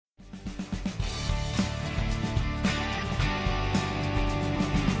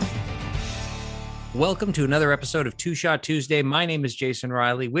Welcome to another episode of Two Shot Tuesday. My name is Jason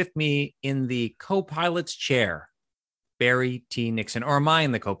Riley. With me in the co-pilot's chair, Barry T. Nixon. Or am I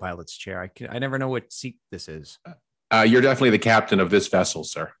in the co-pilot's chair? I never know what seat this is. You're definitely the captain of this vessel,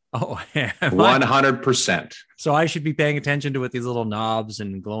 sir. Oh, 100%. So I should be paying attention to what these little knobs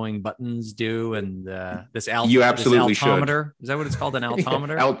and glowing buttons do, and this You absolutely this altimeter. Is that what it's called? An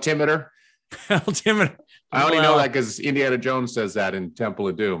altimeter? Altimeter. Altimeter. I only know that because Indiana Jones says that in Temple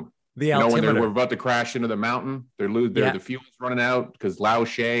of Doom. The altimeter. When we're about to crash into the mountain, the fuel's running out because Lao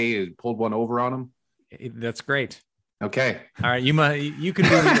She has pulled one over on them. That's great. Okay. All right. You can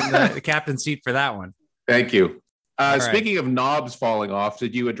be in the captain's seat for that one. Thank you. Speaking of knobs falling off,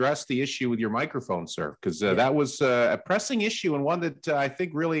 did you address the issue with your microphone, sir? Because that was a pressing issue and one that I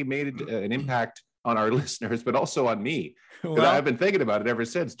think really made an impact on our listeners, but also on me. Well, I've been thinking about it ever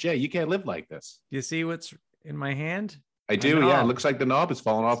since. Jay, you can't live like this. Do you see what's in my hand? I do, yeah. It looks like the knob has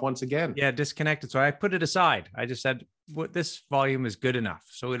fallen off once again. Yeah, disconnected. So I put it aside. I just said, this volume is good enough.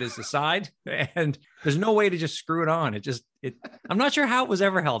 So it is aside, and there's no way to just screw it on. I'm not sure how it was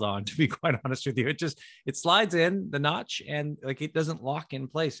ever held on, to be quite honest with you. It slides in the notch and like it doesn't lock in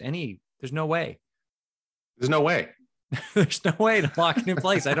place. There's no way. There's no way. There's no way to lock it in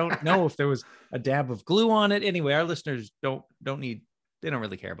place. I don't know if there was a dab of glue on it. Anyway, our listeners they don't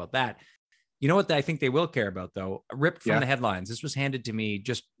really care about that. You know what I think they will care about, though? Ripped from the headlines. This was handed to me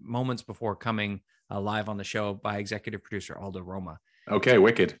just moments before coming live on the show by executive producer Aldo Roma. Okay,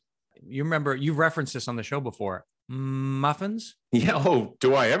 wicked. You remember, you've referenced this on the show before. Muffins? Yeah,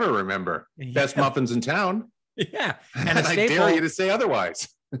 do I ever remember? Best muffins in town. Yeah. And I dare you to say otherwise.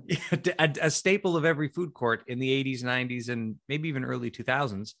 a staple of every food court in the 80s, 90s, and maybe even early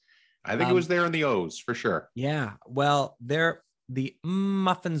 2000s. I think it was there in the O's, for sure. Yeah, well, the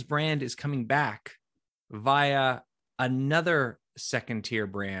Muffins brand is coming back via another second tier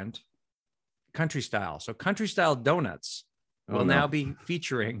brand, Country Style. So Country Style Donuts will now be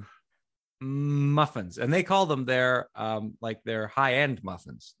featuring muffins, and they call them their high-end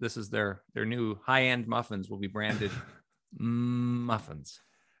muffins. This is their new high-end muffins will be branded muffins.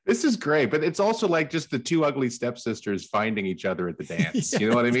 This is great, but it's also like just the two ugly stepsisters finding each other at the dance. You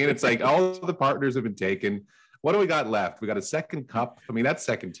know what I mean? It's like all the partners have been taken. What do we got left? We got a second cup. I mean, that's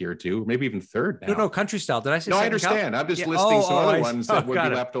second tier too, maybe even third now. No, Country Style. Did I say? No, I understand. Cup? I'm just listing some other ones that would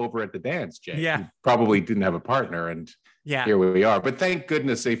be left over at the dance, Jay. Yeah, you probably didn't have a partner, and here we are. But thank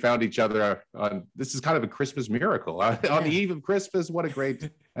goodness they found each other. This is kind of a Christmas miracle on the eve of Christmas. What a great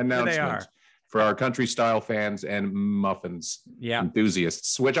announcement for our Country Style fans and muffins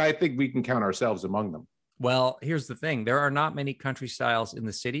enthusiasts, which I think we can count ourselves among them. Well, here's the thing: there are not many Country Styles in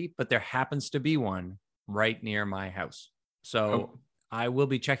the city, but there happens to be one right near my house. So I will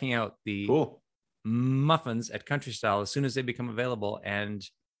be checking out the muffins at Country Style as soon as they become available and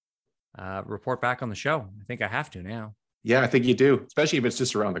report back on the show. I think I have to now. Yeah, I think you do, especially if it's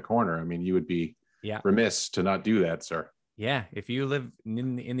just around the corner. I mean, you would be remiss to not do that, sir. Yeah, if you live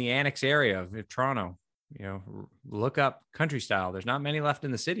in the Annex area of Toronto, look up Country Style. There's not many left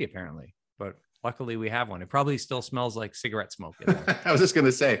in the city, apparently, but luckily we have one. It probably still smells like cigarette smoke. I was just going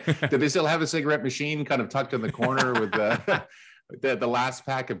to say, do they still have a cigarette machine kind of tucked in the corner with the last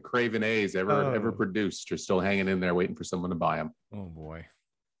pack of Craven A's ever produced are still hanging in there waiting for someone to buy them? Oh boy.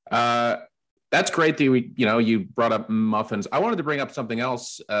 That's great that you brought up muffins. I wanted to bring up something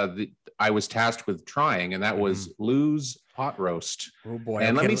else that I was tasked with trying, and that was Lou's pot roast. Oh boy.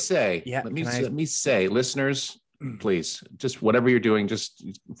 And let me say, listeners, please, just whatever you're doing, just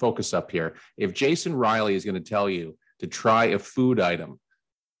focus up here. If Jason Riley is going to tell you to try a food item,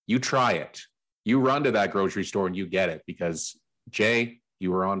 you try it. You run to that grocery store and you get it, because Jay,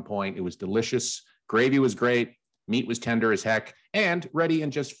 you were on point. It was delicious. Gravy was great. Meat was tender as heck and ready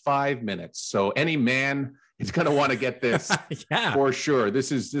in just 5 minutes. So any man is going to want to get this for sure.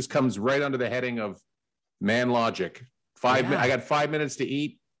 This comes right under the heading of man logic. I got 5 minutes to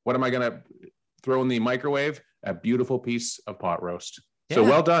eat. What am I going to throw in the microwave? A beautiful piece of pot roast. So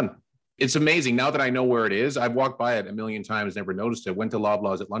well done. It's amazing. Now that I know where it is, I've walked by it a million times, never noticed it. Went to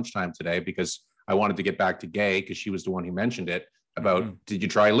Loblaws at lunchtime today because I wanted to get back to Gay because she was the one who mentioned it about, did you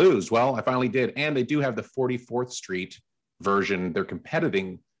try Lou's? Well, I finally did. And they do have the 44th Street version. Their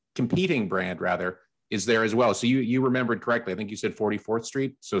competing brand rather is there as well. So you remembered correctly. I think you said 44th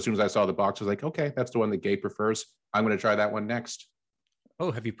Street. So as soon as I saw the box, I was like, okay, that's the one that Gay prefers. I'm going to try that one next.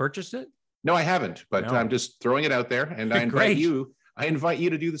 Oh, have you purchased it? No, I haven't, but I'm just throwing it out there, and I invite you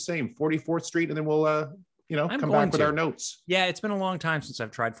to do the same. 44th Street, and then we'll come back with our notes. Yeah, it's been a long time since I've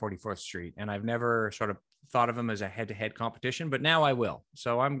tried 44th Street, and I've never sort of thought of them as a head-to-head competition, but now I will.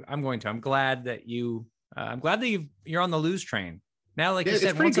 So I'm going to. I'm glad that you're on the Lou's train. Now, like you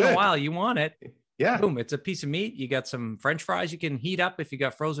said, once in a while you want it. Yeah. Boom. It's a piece of meat. You got some French fries you can heat up if you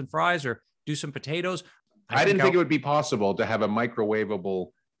got frozen fries, or do some potatoes. I didn't think it would be possible to have a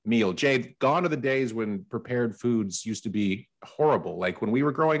microwavable meal. Jay, gone are the days when prepared foods used to be horrible. Like when we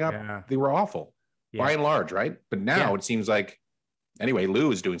were growing up, they were awful by and large, right? But now it seems like, anyway,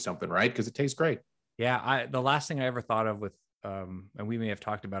 Lou is doing something right because it tastes great. Yeah. The last thing I ever thought of with, and we may have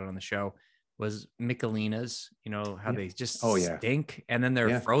talked about it on the show, was Michelinas, you know, how they just stink, and then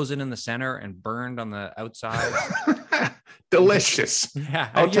they're frozen in the center and burned on the outside. Delicious.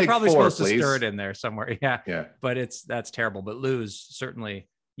 Yeah. You're probably supposed please. to stir it in there somewhere. Yeah. Yeah. But that's terrible. But Lou's, certainly,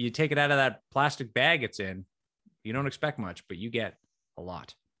 you take it out of that plastic bag it's in, you don't expect much, but you get a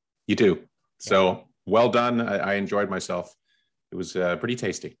lot. You do. So well done. I enjoyed myself. It was pretty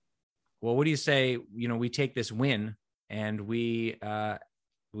tasty. Well, what do you say? You know, we take this win and we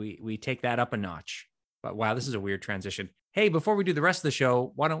take that up a notch. But wow, this is a weird transition. Hey, before we do the rest of the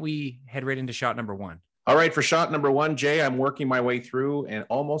show, why don't we head right into shot number 1? All right, for shot number 1, Jay, I'm working my way through and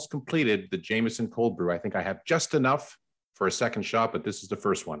almost completed the Jameson cold brew. I think I have just enough for a second shot, but this is the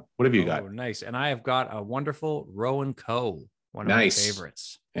first one. What have you got? Nice. And I have got a wonderful Roe & Co., one of my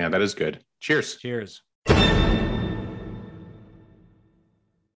favorites. Yeah, that is good. Cheers. Cheers.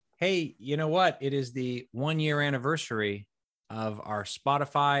 Hey, you know what? It is the 1-year anniversary of our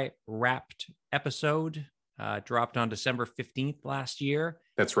Spotify Wrapped episode, dropped on December 15th last year.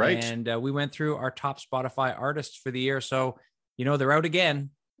 That's right. And we went through our top Spotify artists for the year. So, you know, they're out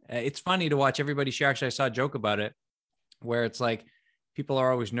again. It's funny to watch everybody share. Actually, I saw a joke about it where it's like people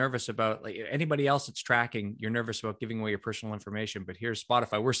are always nervous about, like, anybody else that's tracking, you're nervous about giving away your personal information. But here's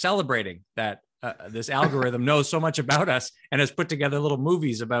Spotify. We're celebrating that this algorithm knows so much about us and has put together little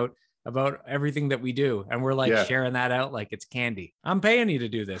movies about everything that we do. And we're like sharing that out like it's candy. I'm paying you to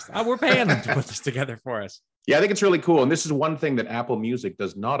do this. We're paying them to put this together for us. Yeah, I think it's really cool. And this is one thing that Apple Music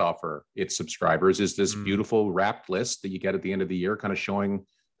does not offer its subscribers, is this beautiful wrapped list that you get at the end of the year, kind of showing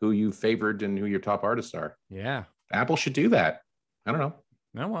who you favored and who your top artists are. Yeah. Apple should do that. I don't know.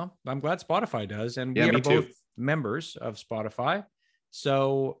 Oh, well, I'm glad Spotify does. And we are both members of Spotify.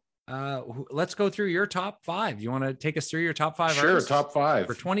 So let's go through your top 5. You want to take us through your top 5 artists? Sure, top 5.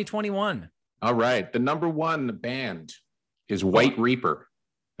 For 2021. All right. The number 1 band is White Reaper.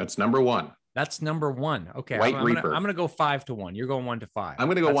 That's number 1. That's number 1. Okay. White Reaper. I'm going to go 5 to 1. You're going 1 to 5. I'm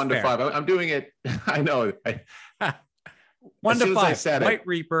going to go 1 to 5. I'm doing it. I know. 1 to 5. White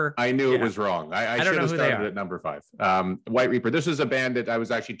Reaper. I knew it was wrong. I should have started at number 5. White Reaper. This is a band that I was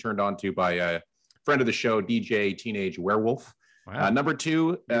actually turned on to by a friend of the show, DJ Teenage Werewolf. Wow. Number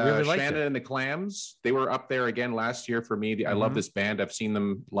 2, really Shannon and the Clams. They were up there again last year for me. I love this band. I've seen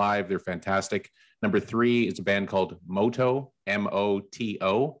them live. They're fantastic. Number 3 is a band called Moto,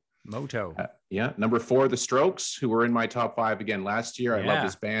 M-O-T-O. Moto. Number 4, The Strokes, who were in my top 5 again last year. I love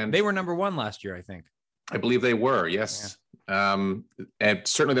this band. They were number 1 last year, I think. I believe they were, yes. And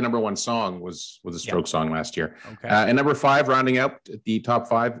certainly the number 1 song was a Strokes song last year. Okay. And number 5, rounding out the top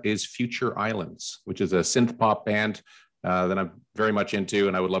 5, is Future Islands, which is a synth pop band that I'm very much into,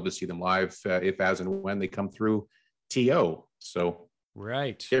 and I would love to see them live if, as, and when they come through TO. So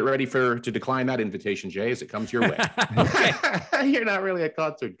get ready to decline that invitation, Jay, as it comes your way. You're not really a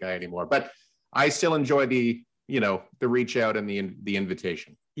concert guy anymore, but I still enjoy the reach out and the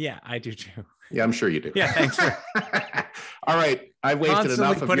invitation. Yeah, I do too. Yeah, I'm sure you do. Yeah, thanks. All right, I've wasted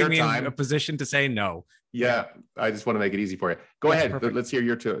enough of your time. Me in a position to say no. Yeah, I just want to make it easy for you. Go ahead. Perfect. Let's hear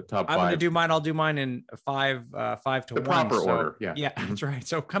your top 5. I'm going to do mine. I'll do mine in 5 to 1. The proper order. Yeah, that's right.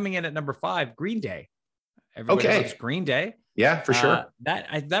 So coming in at number 5, Green Day. Everybody loves Green Day. Yeah, for sure.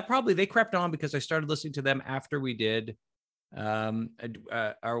 That probably, they crept on because I started listening to them after we did one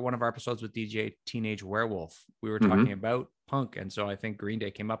of our episodes with DJ Teenage Werewolf. We were talking about punk, and so I think Green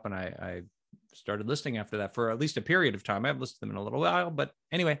Day came up, and I started listening after that for at least a period of time. I haven't listened to them in a little while, but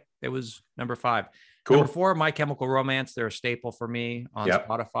anyway, it was number 5. Cool. Number 4, My Chemical Romance. They're a staple for me on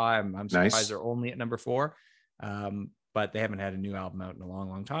Spotify. I'm surprised they're only at number 4, but they haven't had a new album out in a long,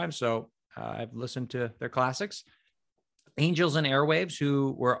 long time. So I've listened to their classics. Angels and Airwaves,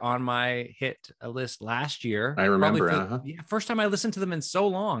 who were on my hit list last year. I remember. First time I listened to them in so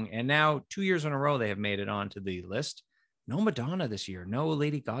long, and now 2 years in a row they have made it onto the list. No Madonna this year. No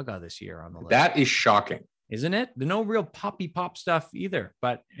Lady Gaga this year on the list. That is shocking, isn't it? No real poppy pop stuff either.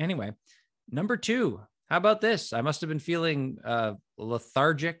 But anyway, number 2. How about this? I must have been feeling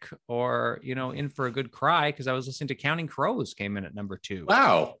lethargic or in for a good cry because I was listening to Counting Crows. Came in at number 2.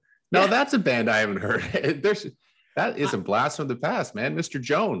 Wow. No, that's a band I haven't heard. That is a blast from the past, man. Mr.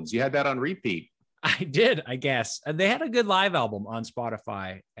 Jones, you had that on repeat. I did, I guess. And they had a good live album on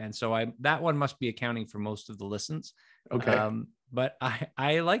Spotify. And so that one must be accounting for most of the listens. Okay. But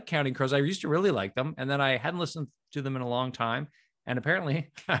I like Counting Crows. I used to really like them. And then I hadn't listened to them in a long time. And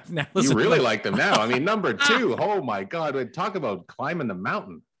apparently I've now listened. You really like them now. I mean, number 2. Oh my God. Talk about climbing the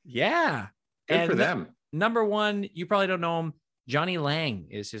mountain. Yeah. Good for them. Number 1, you probably don't know him. Johnny Lang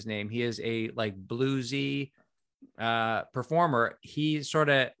is his name. He is a like bluesy performer. He sort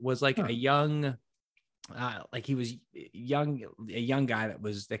of was like a young, like he was a young guy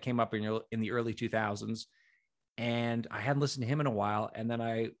that came up in the early 2000s. And I hadn't listened to him in a while. And then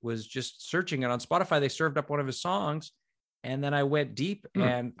I was just searching it on Spotify. They served up one of his songs. And then I went deep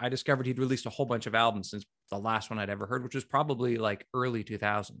and I discovered he'd released a whole bunch of albums since the last one I'd ever heard, which was probably like early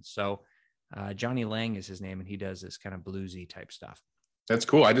 2000s. So Johnny Lang is his name, and he does this kind of bluesy type stuff. That's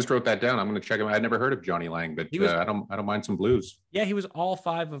cool. I just wrote that down. I'm going to check him out. I'd never heard of Johnny Lang, but I don't mind some blues. Yeah, he was all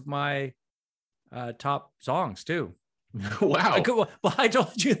 5 of my top songs too. Wow. Well, I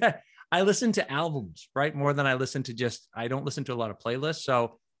told you that I listen to albums, right? More than I listen to I don't listen to a lot of playlists.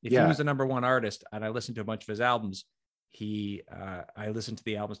 So if he was the number 1 artist and I listened to a bunch of his albums, I listen to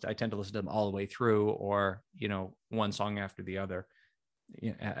the albums. I tend to listen to them all the way through, or, one song after the other,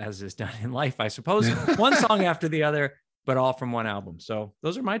 as is done in life, I suppose. One song after the other, but all from one album. So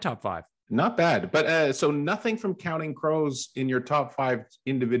those are my top 5. Not bad. But so nothing from Counting Crows in your top 5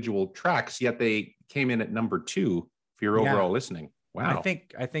 individual tracks, yet they came in at number 2 for your overall listening. Wow.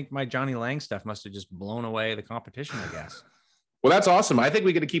 I think my Johnny Lang stuff must have just blown away the competition, I guess. Well, that's awesome. I think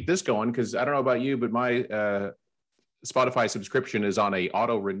we got to keep this going, because I don't know about you, but my Spotify subscription is on a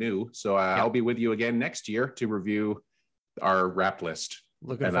auto renew. So I'll be with you again next year to review our rap list.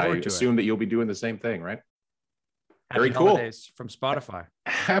 Looking forward to it. And I assume that you'll be doing the same thing, right? Happy Very cool. Holidays from Spotify.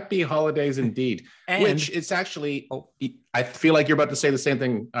 Happy holidays indeed. Which it's actually, I feel like you're about to say the same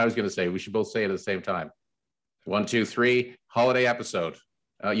thing I was going to say. We should both say it at the same time. 1, 2, 3, holiday episode.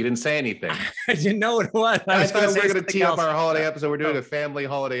 You didn't say anything. I didn't know what it was. I thought we were going to tee up our holiday episode. We're doing a family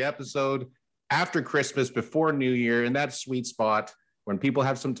holiday episode after Christmas, before New Year, in that sweet spot when people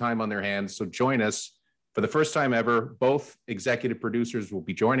have some time on their hands. So join us for the first time ever. Both executive producers will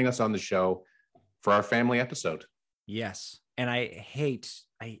be joining us on the show for our family episode. Yes. And I hate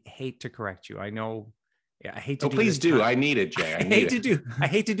to correct you. I know. Yeah, I hate to. Please do. I need it, Jay. I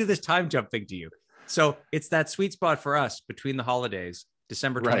hate to do this time jump thing to you. So it's that sweet spot for us between the holidays.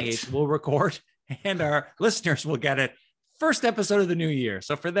 December 28th, right. We'll record, and our listeners will get it. First episode of the new year.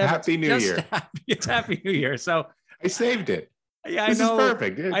 So for them, Happy New Year. It's Happy New Year. So I saved it. Yeah, this I know. Is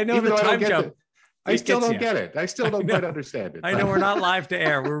perfect. I know the time jump. I still don't get it. I still don't quite understand it. I know we're not live to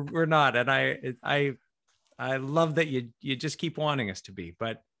air. We're not, and I love that you just keep wanting us to be.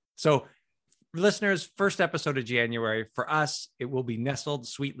 But so, listeners, first episode of January for us, it will be nestled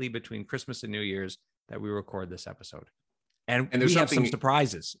sweetly between Christmas and New Year's that we record this episode, and we have some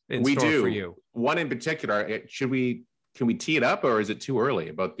surprises in store for you. One in particular. Can we tee it up, or is it too early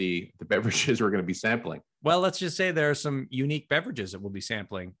about the beverages we're going to be sampling? Well, let's just say there are some unique beverages that we'll be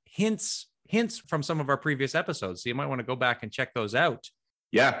sampling. Hints from some of our previous episodes. So you might want to go back and check those out.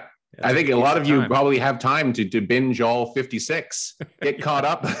 Yeah. I think a lot of you probably have time to binge all 56, get caught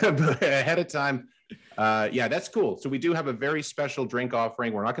up ahead of time. Yeah, that's cool. So we do have a very special drink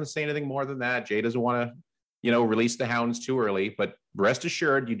offering. We're not going to say anything more than that. Jay doesn't want to, release the hounds too early, but rest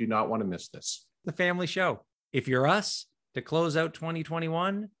assured, you do not want to miss this. The family show. If you're us, to close out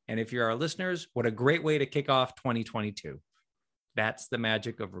 2021, and if you're our listeners, what a great way to kick off 2022. That's the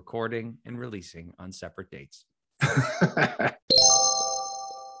magic of recording and releasing on separate dates.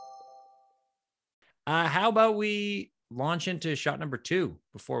 How about we launch into shot number 2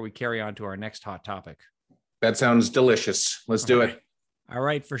 before we carry on to our next hot topic? That sounds delicious. Let's do it. All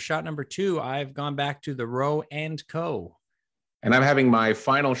right. For shot number 2, I've gone back to the Roe & Co. And I'm having my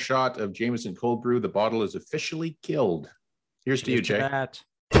final shot of Jameson Cold Brew. The bottle is officially killed. Here's to you, Jay.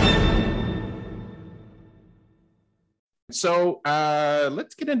 So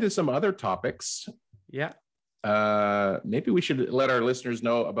let's get into some other topics. Yeah. Maybe we should let our listeners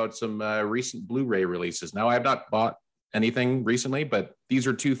know about some recent Blu-ray releases. Now, I have not bought anything recently, but these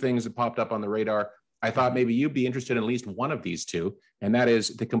are 2 things that popped up on the radar. I thought maybe you'd be interested in at least one of these 2, and that is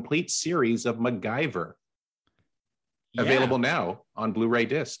the complete series of MacGyver. Yeah. Available now on Blu-ray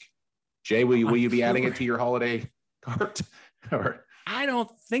disc. Jay, will you be adding it to your holiday cart? Or I don't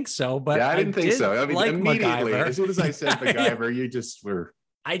think so, but I didn't think so. I mean, like immediately, MacGyver. As soon as I said MacGyver, you just were.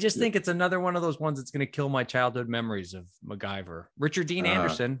 I just think it's another one of those ones that's going to kill my childhood memories of MacGyver. Richard Dean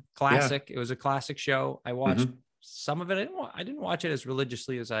Anderson, classic. Yeah. It was a classic show. I watched some of it. I didn't watch it as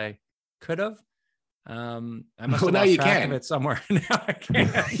religiously as I could have, I must have now lost you track can. of it somewhere. Now I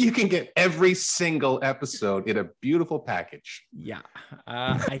can't. You can get every single episode in a beautiful package. Yeah.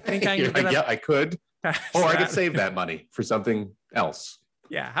 I think I'm gonna I could. pass Or I could that. save that money for something else.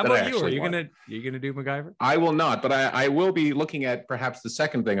 Yeah. How that I about you? Are actually you want. gonna do MacGyver? I will not, but I will be looking at perhaps the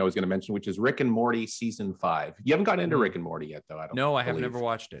second thing I was going to mention, which is Rick and Morty season 5. You haven't gotten into Rick and Morty yet, though. I don't. No, I have believe. never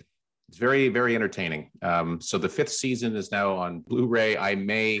watched it. It's very, very entertaining. So the 5th season is now on Blu-ray. I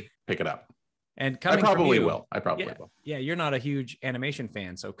may pick it up. And I coming probably from you, will. I probably yeah, will. Yeah, you're not a huge animation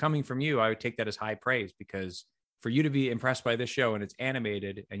fan, so coming from you, I would take that as high praise because for you to be impressed by this show and it's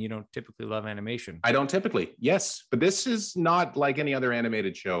animated, and you don't typically love animation. I don't typically, yes, but this is not like any other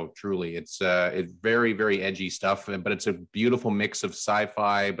animated show. Truly, it's very, very edgy stuff, but it's a beautiful mix of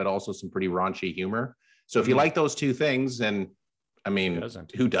sci-fi, but also some pretty raunchy humor. So if you like those two things, then I mean,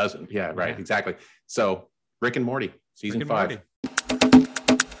 who doesn't? Yeah, right, exactly. So Rick and Morty season 5.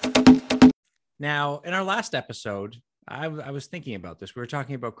 Now, in our last episode, I was thinking about this. We were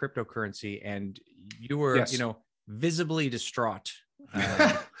talking about cryptocurrency, and you were, visibly distraught.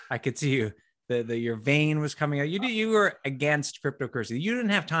 I could see you. Your vein was coming out. You were against cryptocurrency. You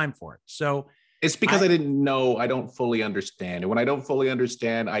didn't have time for it. So it's because I didn't know. I don't fully understand, and when I don't fully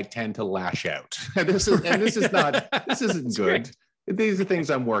understand, I tend to lash out. This isn't good. Great. These are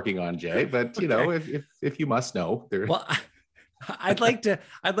things I'm working on, Jay. But if you must know, well. I'd like to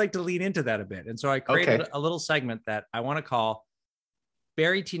lean into that a bit. And so I created a little segment that I want to call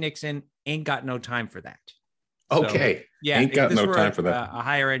Barry T. Nixon Ain't Got No Time for That. Okay. So, yeah. Ain't got no time for that. A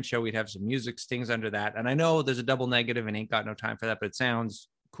higher end show, we'd have some music stings under that. And I know there's a double negative and ain't got no time for that, but it sounds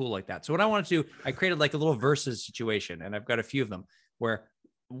cool like that. So what I wanted to do, I created like a little versus situation, and I've got a few of them where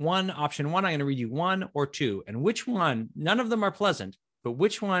option one, I'm going to read you 1 or 2, and which one, none of them are pleasant, but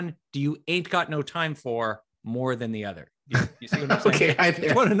which one do you ain't got no time for more than the other? You see what I'm saying? Okay,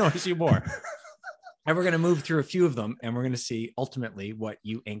 I want to notice you more. And we're going to move through a few of them, and we're going to see ultimately what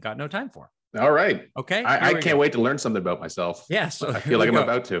you ain't got no time for. All right. Okay. I can't wait to learn something about myself. Yeah. So I feel like I'm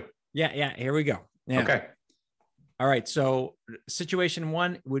about to. Yeah. Here we go. Yeah. Okay. All right. So situation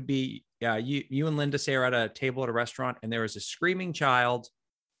 1 would be you and Linda say are at a table at a restaurant, and there is a screaming child,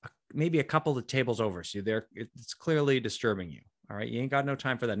 maybe a couple of tables over. So it's clearly disturbing you. All right. You ain't got no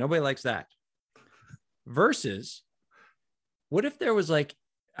time for that. Nobody likes that. Versus, what if there was like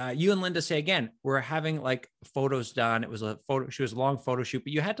you and Linda say again, we're having like photos done. It was a long photo shoot,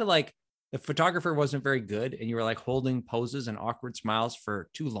 but you had to the photographer wasn't very good, and you were like holding poses and awkward smiles for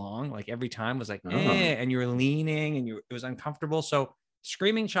too long. Like every time was like, and you were leaning, and it was uncomfortable. So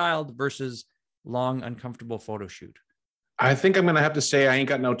screaming child versus long, uncomfortable photo shoot. I think I'm going to have to say I ain't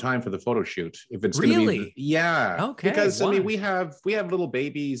got no time for the photo shoot. If it's really, yeah, okay. Because I mean, we have little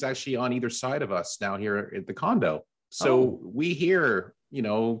babies actually on either side of us now here at the condo, so we hear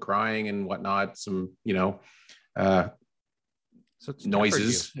crying and whatnot, some so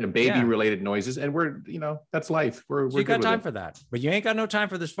noises, baby-related noises, and we're that's life. We're so you got time for that, but you ain't got no time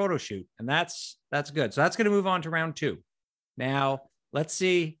for this photo shoot, and that's good. So that's going to move on to round 2. Now let's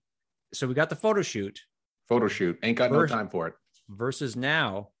see. So we got the photo shoot. Ain't got no time for it. Versus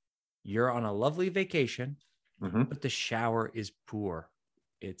now, you're on a lovely vacation, but the shower is poor.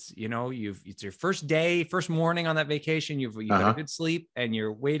 It's it's your first morning on that vacation. You've got a good sleep, and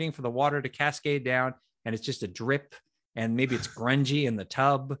you're waiting for the water to cascade down, and it's just a drip, and maybe it's grungy in the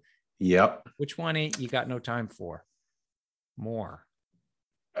tub. Yep. Which one ain't you got no time for? More.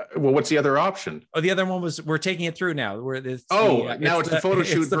 Well, what's the other option? Oh, the other one was we're taking it through now. It's the photo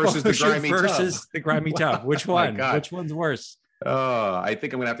shoot versus the grimy tub. The grimy tub. Which one? Which one's worse? I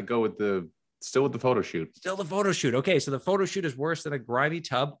think I'm gonna have to go with still with the photo shoot. Still the photo shoot. Okay, so the photo shoot is worse than a grimy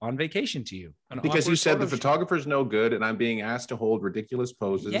tub on vacation to you. Because you said the photographer's no good, and I'm being asked to hold ridiculous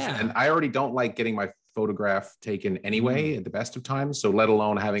poses. Yeah. And I already don't like getting my photograph taken anyway at the best of times. So let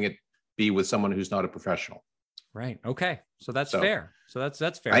alone having it be with someone who's not a professional. Right. Okay. So that's fair. So that's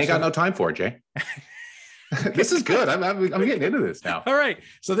fair. I ain't got no time for it, Jay. This is good. I'm getting into this now. All right.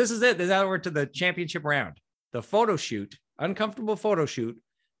 So this is it. Now we're to the championship round. The photo shoot, uncomfortable photo shoot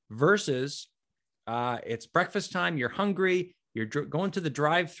versus it's breakfast time. You're hungry. You're going to the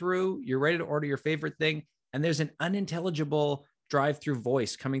drive-through. You're ready to order your favorite thing. And there's an unintelligible drive-through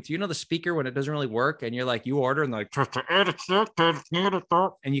voice coming through. The speaker when it doesn't really work, and you're like, you order, and they're like,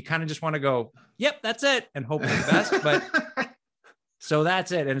 and you kind of just want to go, yep, that's it, and hope for the best. But so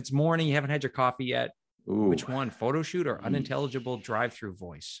that's it. And it's morning. You haven't had your coffee yet. Ooh. Which one? Photo shoot or unintelligible drive-through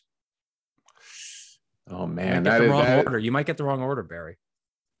voice? Oh man, order. You might get the wrong order, Barry.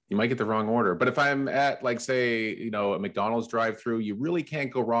 You might get the wrong order. But if I'm at say, a McDonald's drive-through, you really can't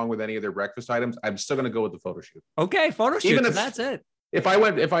go wrong with any of their breakfast items. I'm still going to go with the photo shoot. Okay, photo shoot. That's it. If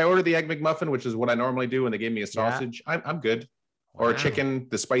I ordered the Egg McMuffin, which is what I normally do, and they gave me a sausage, I'm good. Wow. Or a chicken,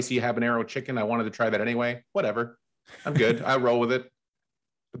 the spicy habanero chicken. I wanted to try that anyway. Whatever. I'm good. I roll with it.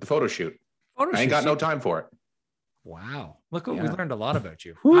 But the photo shoot, I ain't got no time for it. Wow. Look, we learned a lot about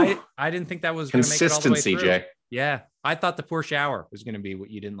you. I didn't think that was consistency, Jay. Yeah. I thought the poor shower was going to be what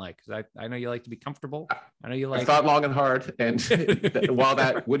you didn't like. Because I know you like to be comfortable. I know you like. I thought long and hard. And while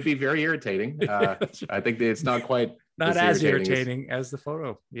that would be very irritating, I think that it's not quite as irritating as the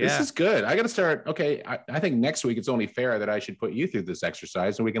photo. Yeah. This is good. I got to start. Okay. I think next week it's only fair that I should put you through this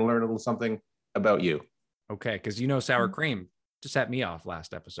exercise and we can learn a little something about you. Okay. Because sour cream just set me off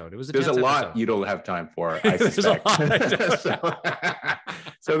last episode. It was there's a lot episode. You don't have time for, I suspect.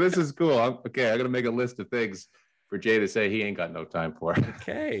 So this is cool. I'm going to make a list of things for Jay to say he ain't got no time for.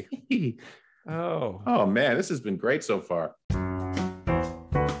 Okay. Oh man, this has been great so far.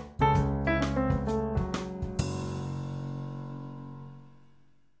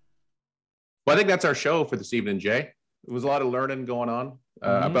 Well, I think that's our show for this evening, Jay. There was a lot of learning going on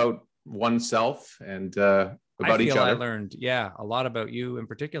about oneself and about each other. I learned, a lot about you in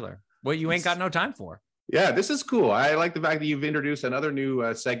particular. What you ain't got no time for. Yeah, this is cool. I like the fact that you've introduced another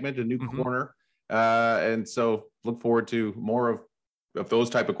new segment, a new corner. And so look forward to more of those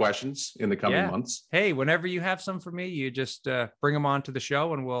type of questions in the coming months. Hey, whenever you have some for me, you just bring them on to the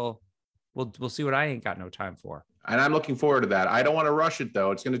show and we'll see what I ain't got no time for. And I'm looking forward to that. I don't want to rush it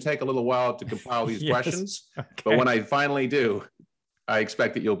though. It's going to take a little while to compile these questions, but when I finally do, I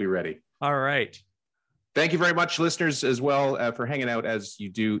expect that you'll be ready. All right. Thank you very much, listeners, as well, for hanging out as you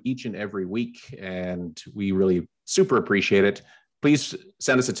do each and every week. And we really super appreciate it. Please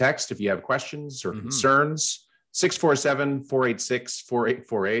send us a text if you have questions or concerns.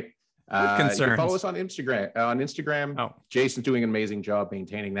 647-486-4848. You can follow us on Instagram. Jason's doing an amazing job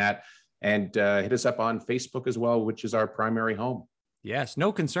maintaining that. And hit us up on Facebook as well, which is our primary home. Yes,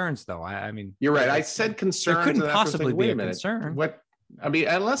 no concerns though. I mean, you're right. I said concerns. There couldn't possibly be a concern. What? I mean,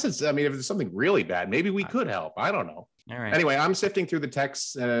 unless if it's something really bad, maybe we could help. I don't know. All right. Anyway, I'm sifting through the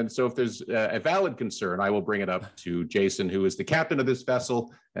texts, and so if there's a valid concern, I will bring it up to Jason, who is the captain of this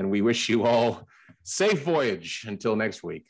vessel, and we wish you all safe voyage until next week.